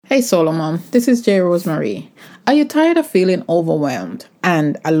Hey Solomon, this is J. Rosemary. Are you tired of feeling overwhelmed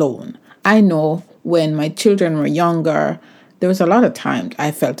and alone? I know when my children were younger, there was a lot of times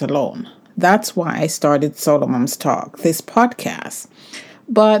I felt alone. That's why I started Solomon's Talk, this podcast.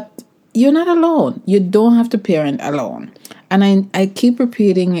 But you're not alone. You don't have to parent alone. And I keep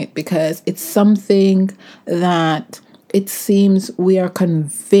repeating it because it's something that it seems we are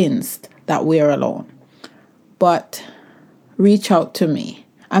convinced that we are alone. But reach out to me.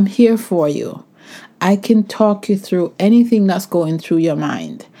 I'm here for you. I can talk you through anything that's going through your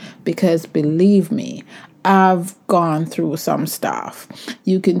mind because believe me, I've gone through some stuff.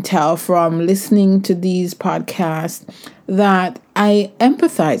 You can tell from listening to these podcasts that I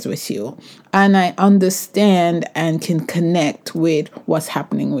empathize with you and I understand and can connect with what's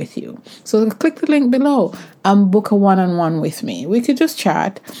happening with you. So click the link below and book a one-on-one with me. We could just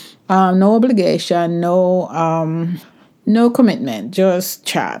chat. No obligation, no commitment, just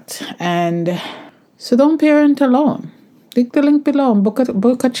chat. And so don't parent alone. Click the link below and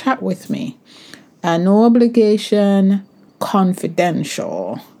book a chat with me. No obligation,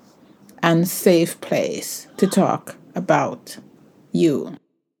 confidential, and safe place to talk about you.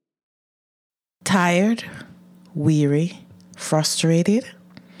 Tired, weary, frustrated?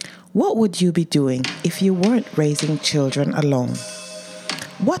 What would you be doing if you weren't raising children alone?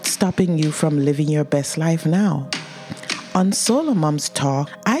 What's stopping you from living your best life now? On Solo Moms Talk,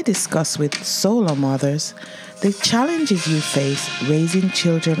 I discuss with solo mothers the challenges you face raising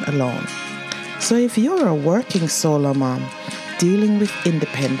children alone. So if you're a working solo mom dealing with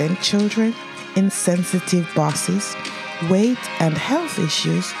independent children, insensitive bosses, weight and health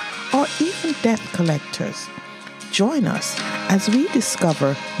issues, or even debt collectors, join us as we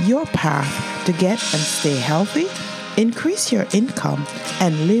discover your path to get and stay healthy, increase your income,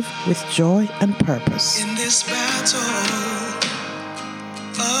 and live with joy and purpose. In this battle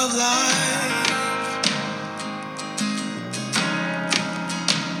of life,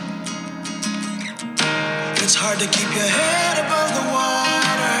 it's hard to keep your head above the water.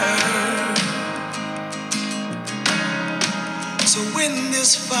 So win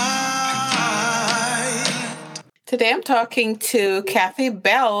this fight. Today I'm talking to Kathy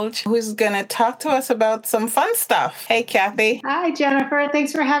Belge, who's going to talk to us about some fun stuff. Hey, Kathy. Hi, Jennifer.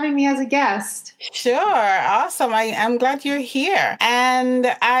 Thanks for having me as a guest. Sure. Awesome. I'm glad you're here.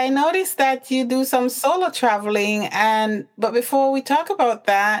 And I noticed that you do some solo traveling. But before we talk about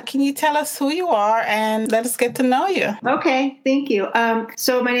that, can you tell us who you are and let us get to know you? Okay. Thank you.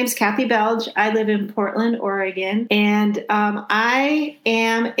 So my name is Kathy Belge. I live in Portland, Oregon. And I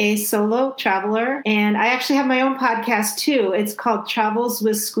am a solo traveler. And I actually have my own podcast too. It's called Travels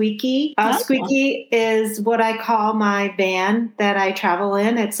with Squeaky. Squeaky is what I call my van that I travel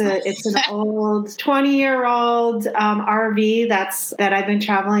in. It's an old 20-year-old RV that I've been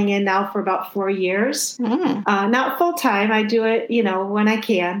traveling in now for about 4 years. Not full time. I do it, when I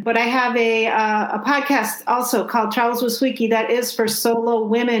can. But I have a podcast also called Travels with Squeaky that is for solo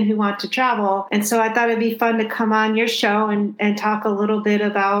women who want to travel. And so I thought it'd be fun to come on your show and talk a little bit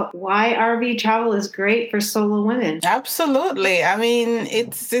about why RV travel is great for solo women. Absolutely. I mean,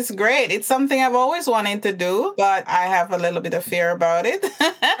 it's great. It's something I've always wanted to do, but I have a little bit of fear about it.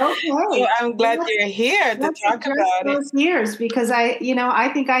 Okay. So I'm glad you're here to talk about those years because I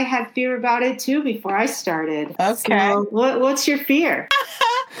think I had fear about it too before I started. Okay. So what's your fear?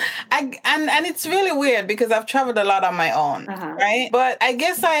 And it's really weird because I've traveled a lot on my own, right? But I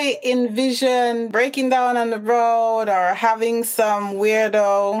guess I envision breaking down on the road or having some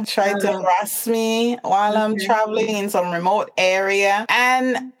weirdo try to harass me while I'm traveling in some remote area.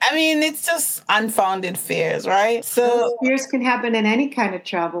 And I mean, it's just unfounded fears, right? So those fears can happen in any kind of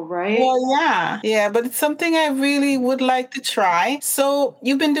travel, right? Well, yeah, but it's something I really would like to try. So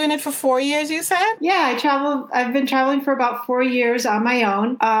you've been doing it for 4 years, you said? Yeah, I've been traveling for about 4 years on my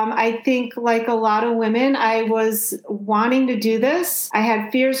own. I think like a lot of women, I was wanting to do this. I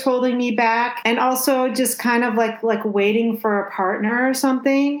had fears holding me back and also just kind of like waiting for a partner or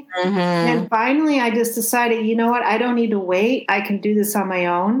something. And finally, I just decided, you know what? I don't need to wait. I can do this on my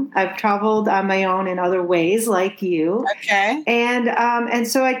own. I've traveled on my own in other ways like you. Okay. And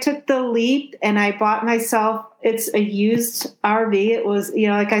so I took the leap and I bought myself, it's a used RV. It was,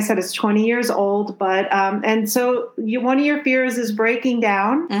 like I said, it's 20 years old, but, and so one of your fears is breaking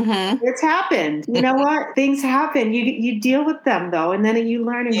down. It's happened. You know what? Things happen. You deal with them though. And then you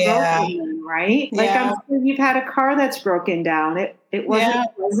learn and grow from them, right? Like I'm sure you've had a car that's broken down. It wasn't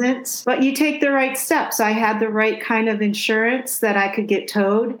wasn't. But you take the right steps. I had the right kind of insurance that I could get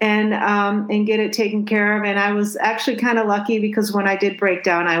towed and get it taken care of. And I was actually kind of lucky because when I did break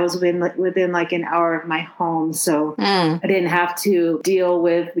down, I was within like an hour of my home. So I didn't have to deal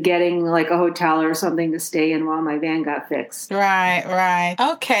with getting like a hotel or something to stay in while my van got fixed. Right, right.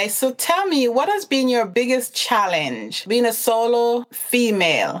 Okay, so tell me, what has been your biggest challenge being a solo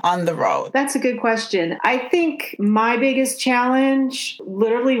female on the road? That's a good question. I think my biggest challenge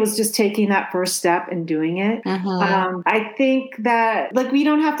literally was just taking that first step and doing it. I think that like we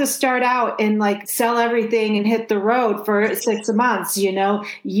don't have to start out and like sell everything and hit the road for 6 months.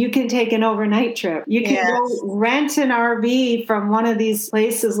 You can take an overnight trip. You can go rent an RV from one of these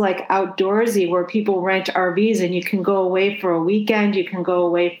places like Outdoorsy where people rent RVs and you can go away for a weekend. You can go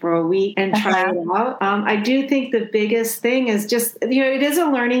away for a week and try it out. I do think the biggest thing is just, it is a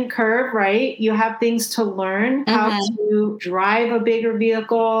learning curve, right? You have things to learn, how to drive a bigger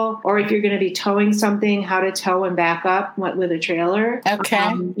vehicle, or if you're going to be towing something, how to tow and back up with a trailer.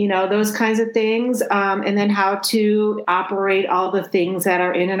 Okay. Those kinds of things. And then how to operate all the things that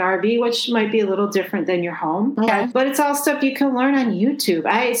are in an RV, which might be a little different than your home. Okay. But it's all stuff you can learn on YouTube.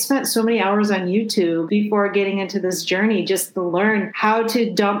 I spent so many hours on YouTube before getting into this journey just to learn how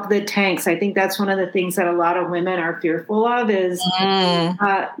to dump the tanks. I think that's one of the things that a lot of women are fearful of is,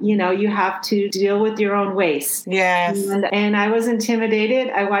 you have to deal with your own waste. Yes. And I was intimidated.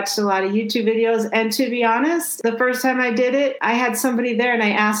 I watched a lot of YouTube videos. And to be honest, the first time I did it, I had somebody there and I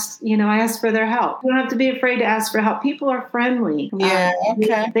asked for their help. You don't have to be afraid to ask for help. People are friendly. Yeah.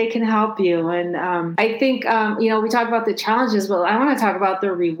 Okay. They can help you. And I think, we talk about the challenges, but I want to talk about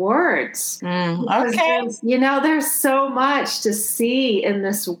the rewards. Okay. There's so much to see in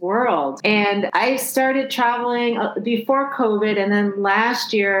this world. And I started traveling before COVID. And then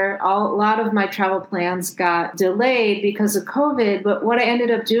last year, a lot of my travel plans got delayed because of COVID. But what I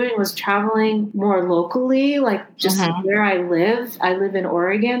ended up doing was traveling more locally, like just where I live. I live in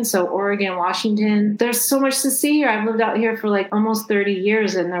Oregon. So Oregon, Washington, there's so much to see here. I've lived out here for like almost 30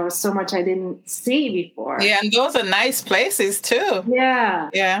 years and there was so much I didn't see before. Yeah. And those are nice places too. Yeah.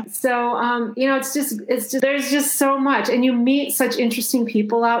 Yeah. So, it's just, there's just so much. And you meet such interesting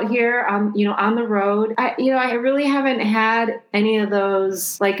people out here, on the road. I really haven't had any of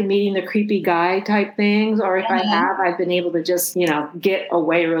those like meeting the creepy guy type things. Or if I have, I've been able to just, get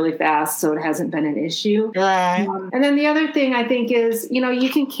away really fast. So it hasn't been an issue. Right. And then the other thing I think is, you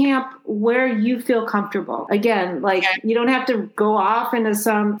can camp where you feel comfortable. Again, like you don't have to go off into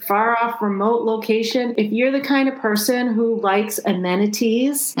some far off remote location. If you're the kind of person who likes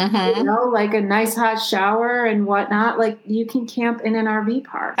amenities, like a nice hot shower and whatnot, like you can camp in an RV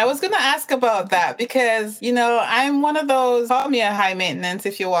park. I was going to ask about that because, I'm one of those, call me a high maintenance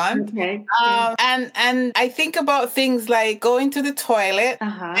if you want. Okay. And I think about things like going to the toilet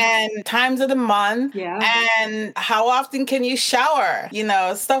and times of the month and how often can you shower,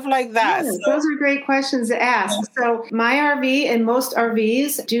 stuff like that. Yeah, those are great questions to ask. So my RV and most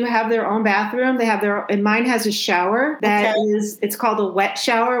RVs do have their own bathroom. They have and mine has a shower that it's called a wet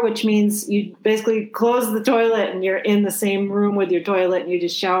shower, which means you basically close the toilet and you're in the same room with your toilet and you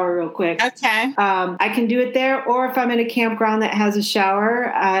just shower real quick. Okay. I can do it there, or if I'm in a campground that has a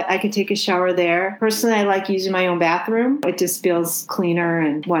shower, I can take a shower there. Personally, I like using my own bathroom. It just feels cleaner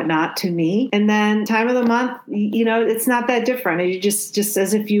and whatnot to me. And then time of the month, it's not that different. You just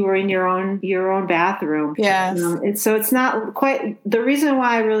as if you were in your own bathroom. Yes. So it's not quite the reason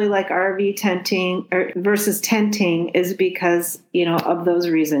why I really like RV tenting versus tenting is because of those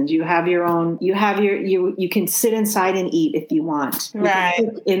reasons. You have your own. You can sit inside and eat if you want. You right.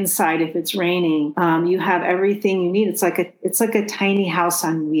 can cook inside if it's raining. You have everything you need. It's like a tiny house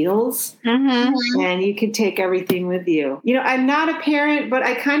on wheels, and you can take everything with you. I'm not a parent, but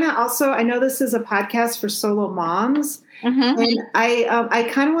I kind of also I know this is a podcast for solo moms. And I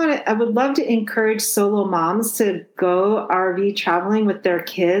kind of I would love to encourage solo moms to go RV traveling with their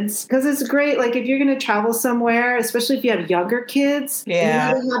kids because it's great. Like if you're going to travel somewhere, especially if you have younger kids,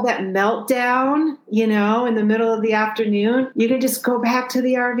 and you have that meltdown, in the middle of the afternoon, you can just go back to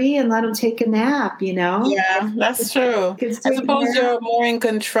the RV and let them take a nap, Yeah, that's true. I suppose you're more in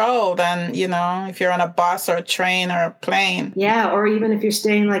control than, if you're on a bus or a train or a plane. Yeah, or even if you're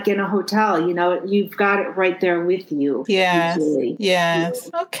staying like in a hotel, you've got it right there with you. Yes. usually. Yes.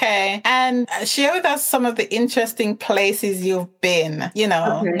 Okay. And share with us some of the interesting places you've been, Okay.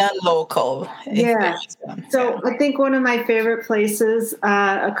 non-local. if Yeah. there is one. So I think one of my favorite places,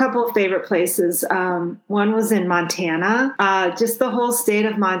 a couple of favorite places, one was in Montana, just the whole state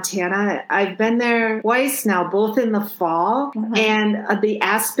of Montana. I've been there twice now, both in the fall and the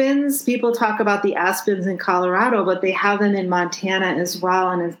aspens. People talk about the aspens in Colorado, but they have them in Montana as well.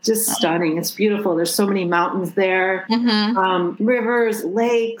 And it's just stunning. It's beautiful. There's so many mountains there, rivers,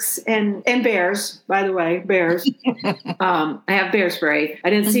 lakes, and bears, by the way, bears. I have bear spray. I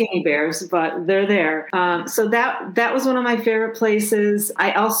didn't see any bears, but they're there. So that was one of my favorite places.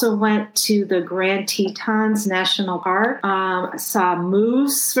 I also went to the Grand Tetons National Park. I saw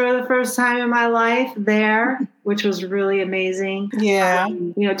moose for the first time in my life there, which was really amazing. Yeah.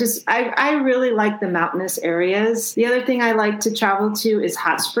 I really like the mountainous areas. The other thing I like to travel to is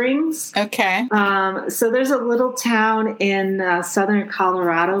hot springs. Okay. So there's a little town in southern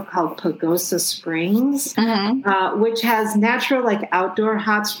Colorado called Pagosa Springs, which has natural outdoor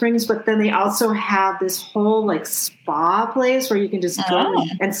hot springs, but then they also have this whole spa place where you can just go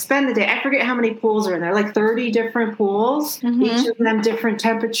and spend the day. I forget how many pools are in there, 30 different pools, each of them different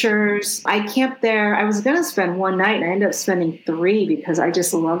temperatures. I camped there. I was going to spend one night and I ended up spending 3 because I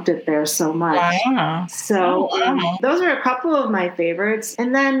just loved it there so much. Wow. So those are a couple of my favorites.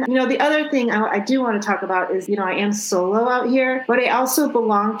 And then, the other thing I do want to talk about is, I am solo out here, but I also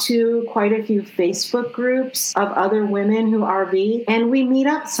belong to quite a few Facebook groups of other women who RV, and we meet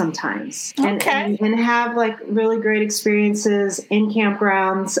up sometimes and have really great experiences in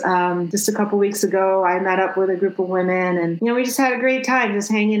campgrounds. Just a couple weeks ago, I met up with a group of women and, we just had a great time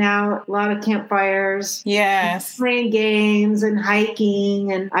just hanging out, a lot of campfires. Yes. Playing games and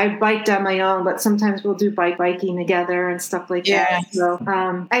hiking, and I biked on my own, but sometimes we'll do biking together and stuff like that. So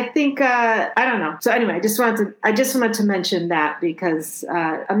I think I don't know. So anyway, I just wanted to mention that because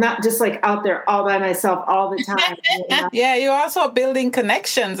I'm not just out there all by myself all the time. Yeah, you're also building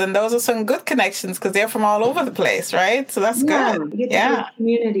connections, and those are some good connections because they're from all over the place, right? So that's good. You get to build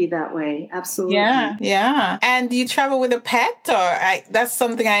community that way. Absolutely. Yeah. And do you travel with a pet, or that's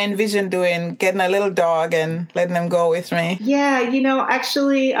something I envision doing, getting a little dog and letting them go with me? Yeah,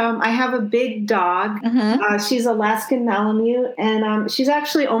 actually, I have a big dog. She's Alaskan Malamute, and she's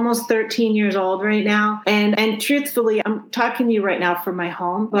actually almost 13 years old right now. And truthfully, I'm talking to you right now from my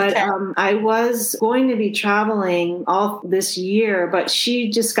home, but I was going to be traveling all this year, but she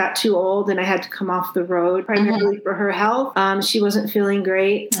just got too old and I had to come off the road primarily for her health. She wasn't feeling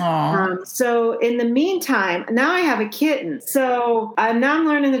great. So in the meantime, now I have a kitten. So now I'm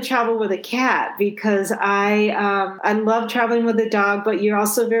learning to travel with a cat because I love traveling with a dog, but you're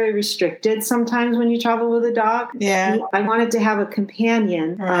also very restricted sometimes when you travel with a dog. Yeah. I wanted to have a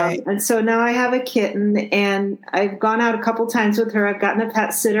companion. Right. And so now I have a kitten, and I've gone out a couple times with her. I've gotten a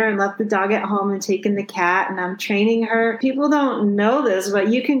pet sitter and left the dog at home and taken the cat, and I'm training her. People don't know this, but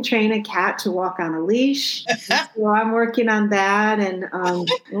you can train a cat to walk on a leash. So I'm working on that, and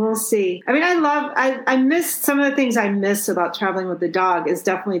we'll see. I mean, I miss some of the things I miss about traveling with the dog is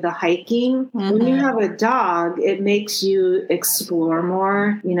definitely the hiking. When you have a dog, it makes you explore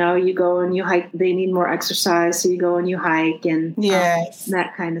more. You go and you hike. They need more exercise, so you go and you hike and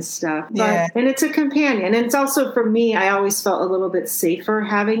that kind of stuff. And it's a companion. And it's also, for me, I always felt a little bit safer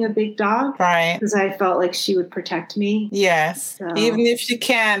having a big dog. Right. Because I felt like she would protect me. Yes. So. Even if she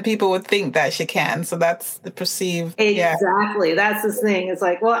can, people would think that she can. So that's the perceived. Exactly. Yeah. That's the thing. It's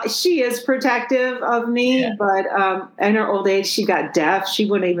well, she is protective of me, but in her old age, she got deaf. She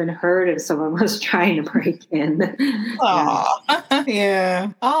wouldn't even heard if someone was trying to break in.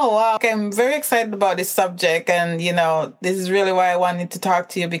 Yeah. Oh, wow. Okay, I'm very excited about this subject. And, this is really why I wanted to talk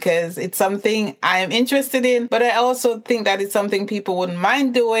to you, because it's something I'm interested in, but I also think that it's something people wouldn't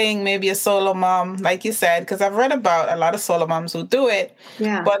mind doing. Maybe a solo mom, like you said, because I've read about a lot of solo moms who do it.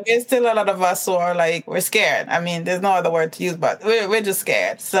 Yeah. But there's still a lot of us who are we're scared. I mean, there's no other word to use, but we're just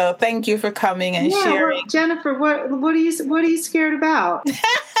scared. So thank you for coming and sharing. Well, Jennifer, what are you scared about?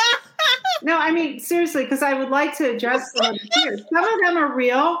 No, I mean, seriously, because I would like to address some of the fears. Some of them are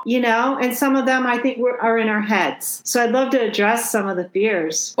real, and some of them I think are in our heads. So I'd love to address some of the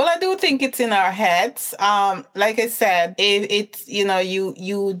fears. Well, I do think it's in our heads. Like I said, it's,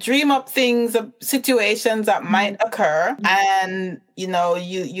 you dream up things, situations that might occur, and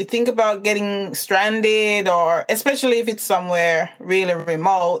you think about getting stranded, or especially if it's somewhere really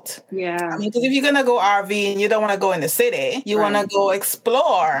remote. Yeah. I mean, because if you're going to go RV and you don't want to go in the city, you want to go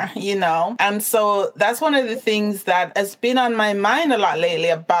explore, And so that's one of the things that has been on my mind a lot lately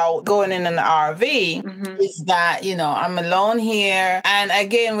about going in an RV is that, I'm alone here. And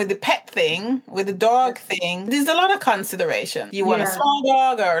again, with the pet thing, with the dog thing, there's a lot of consideration. You want a small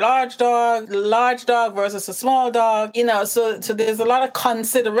dog or a large dog versus a small dog, so there's a lot of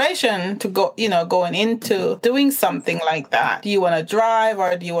consideration to going into doing something like that. Do you want to drive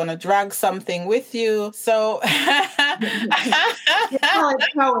or do you want to drag something with you? So you call it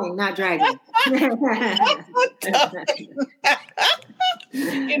towing, not dragging.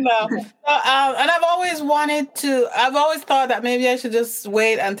 And I've always thought that maybe I should just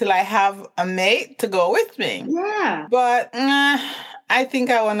wait until I have a mate to go with me. Yeah. But I think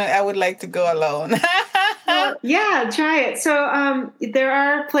I would like to go alone. Yeah, try it. So there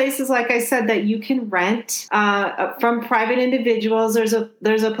are places, like I said, that you can rent from private individuals.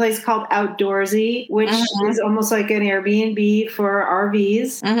 There's a place called Outdoorsy, which is almost like an Airbnb for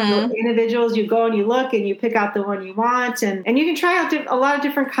RVs. So individuals, you go and you look and you pick out the one you want, and you can try out a lot of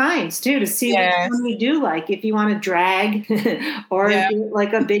different kinds too to see which one you do like. If you want to drag or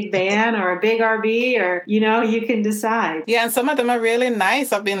like a big van or a big RV, or you can decide. Yeah, and some of them are really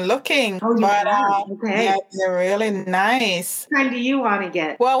nice. I've been looking. Okay. Yeah, they're really nice. What kind do you want to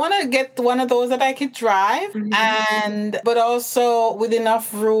get? Well, I want to get one of those that I could drive, but also with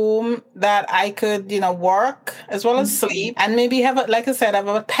enough room that I could, work as well as sleep, and maybe have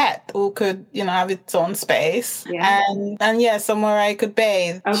a pet who could, have its own space, and somewhere I could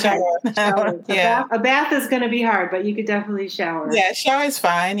bathe. Okay. Shower. A bath is going to be hard, but you could definitely shower. Yeah, shower is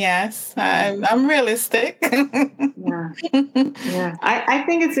fine. Yes, I'm realistic. Yeah. I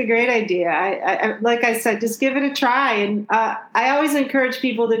think it's a great idea. I like I said, just give it a try. And I always encourage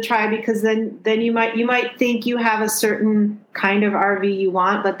people to try, because then you might think you have a certain kind of RV you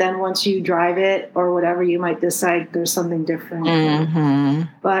want, but then once you drive it or whatever, you might decide there's something different.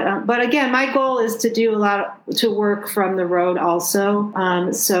 But again, my goal is to do to work from the road also,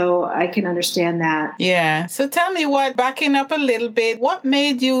 so I can understand that. Yeah. So tell me, backing up a little bit, what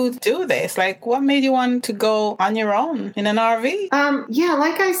made you do this? Like, what made you want to go on your own in an RV?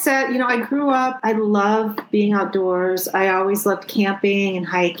 Like I said, I grew up, I love being outdoors. I always loved camping and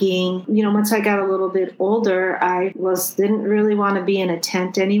hiking. Once I got a little bit older, I didn't really want to be in a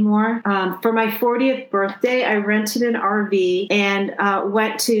tent anymore. For my 40th birthday, I rented an RV and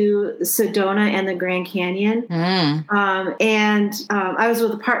went to Sedona and the Grand Canyon. I was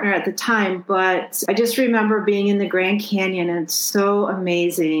with a partner at the time, but I just remember being in the Grand Canyon, and it's so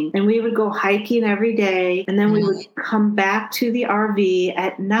amazing. And we would go hiking every day, and then we would come back to the RV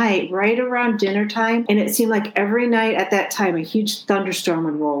at night, right around dinner time. And it seemed like every night at that time, a huge thunderstorm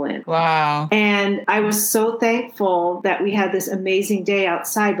would roll in. Wow. And I was so thankful that we had this amazing day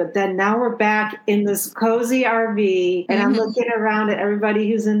outside. But then now we're back in this cozy RV, and I'm looking around at everybody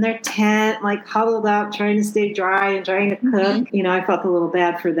who's in their tent, like huddled up, trying to stay dry and trying to cook. I felt a little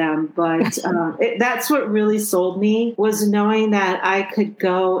bad for them, but that's what really sold me, was knowing that I could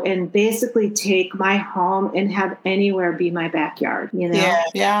go and basically take my home and have anywhere be my backyard.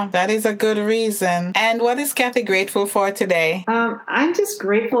 Yeah, that is a good reason. And what is Kathy grateful for today? I'm just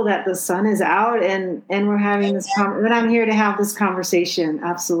grateful that the sun is out and we're having this that I'm here to have this conversation.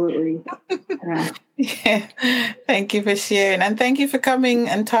 Absolutely. Yeah. Thank you for sharing, and thank you for coming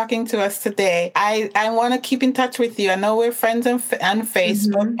and talking to us today. I want to keep in touch with you. I know we're friends on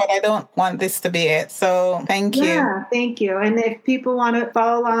Facebook, but I don't want this to be it. So thank you. Yeah, thank you. And if people want to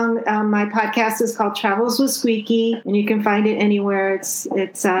follow along, my podcast is called Travels with Squeaky, and you can find it anywhere.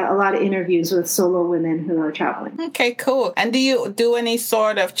 It's a lot of interviews with solo women who are traveling. Okay, cool. And do you do any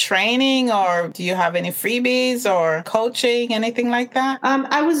sort of training, or do you have any freebies or coaching, anything like that?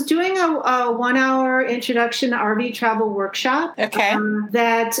 I was doing a 1 hour introduction to RV travel workshop. Okay.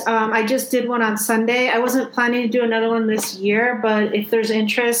 That I just did one on Sunday. I wasn't planning to do another one this year, but if there's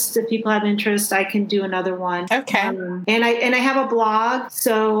interest, if people have interest, I can do another one. Okay. And I have a blog,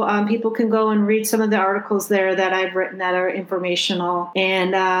 so people can go and read some of the articles there that I've written that are informational.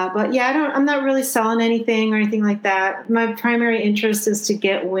 And but yeah, I'm not really selling anything or anything like that. My primary interest is to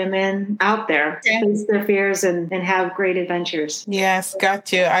get women out there, face their fears, and have great adventures. Yes,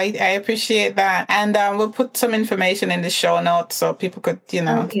 got you. I appreciate that. And we'll put some information in the show notes so people could,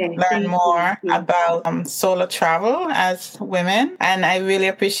 learn more about solo travel as women. And I really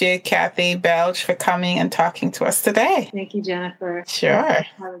appreciate Kathy Belge for coming and talking to us today. Thank you, Jennifer. Sure.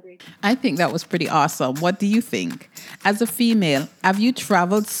 Have a great day. I think that was pretty awesome. What do you think? As a female, have you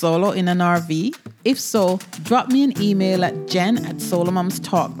traveled solo in an RV? If so, drop me an email at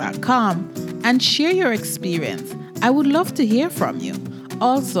jen@solomomstalk.com and share your experience. I would love to hear from you.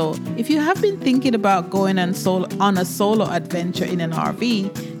 Also, if you have been thinking about going on a solo adventure in an RV,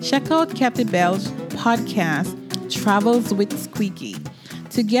 check out Kathy Belge's podcast, Travels with Squeaky.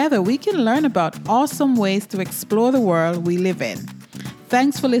 Together, we can learn about awesome ways to explore the world we live in.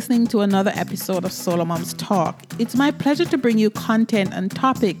 Thanks for listening to another episode of Solo Moms Talk. It's my pleasure to bring you content and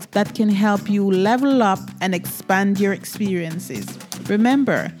topics that can help you level up and expand your experiences.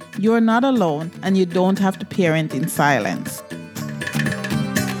 Remember, you're not alone and you don't have to parent in silence.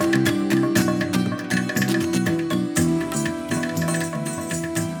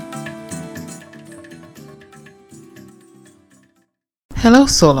 Hello,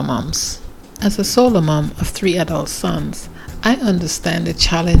 Solo Moms. As a solo mom of 3 adult sons, I understand the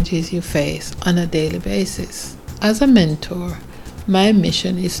challenges you face on a daily basis. As a mentor, my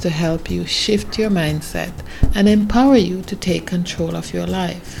mission is to help you shift your mindset and empower you to take control of your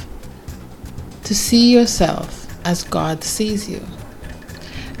life, to see yourself as God sees you.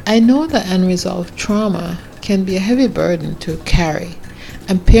 I know that unresolved trauma can be a heavy burden to carry,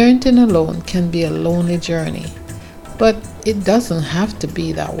 and parenting alone can be a lonely journey. But it doesn't have to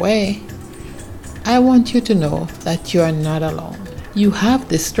be that way. I want you to know that you are not alone. You have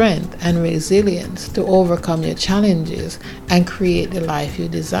the strength and resilience to overcome your challenges and create the life you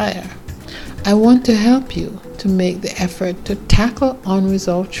desire. I want to help you to make the effort to tackle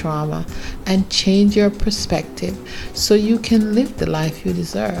unresolved trauma and change your perspective so you can live the life you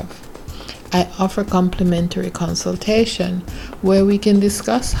deserve. I offer complimentary consultation where we can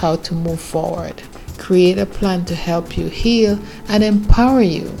discuss how to move forward, create a plan to help you heal and empower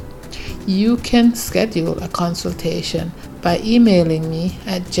you. You can schedule a consultation by emailing me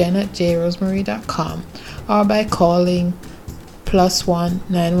at jen@jrosemary.com or by calling +1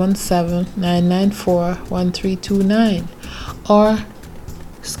 917 994 1329 or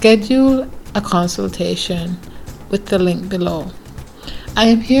schedule a consultation with the link below. I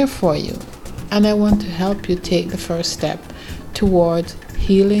am here for you and I want to help you take the first step towards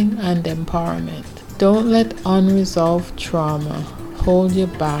healing and empowerment. Don't let unresolved trauma hold you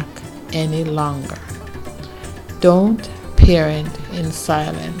back any longer. Don't parent in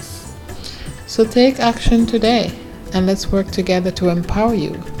silence. So take action today and let's work together to empower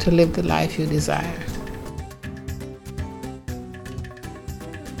you to live the life you desire.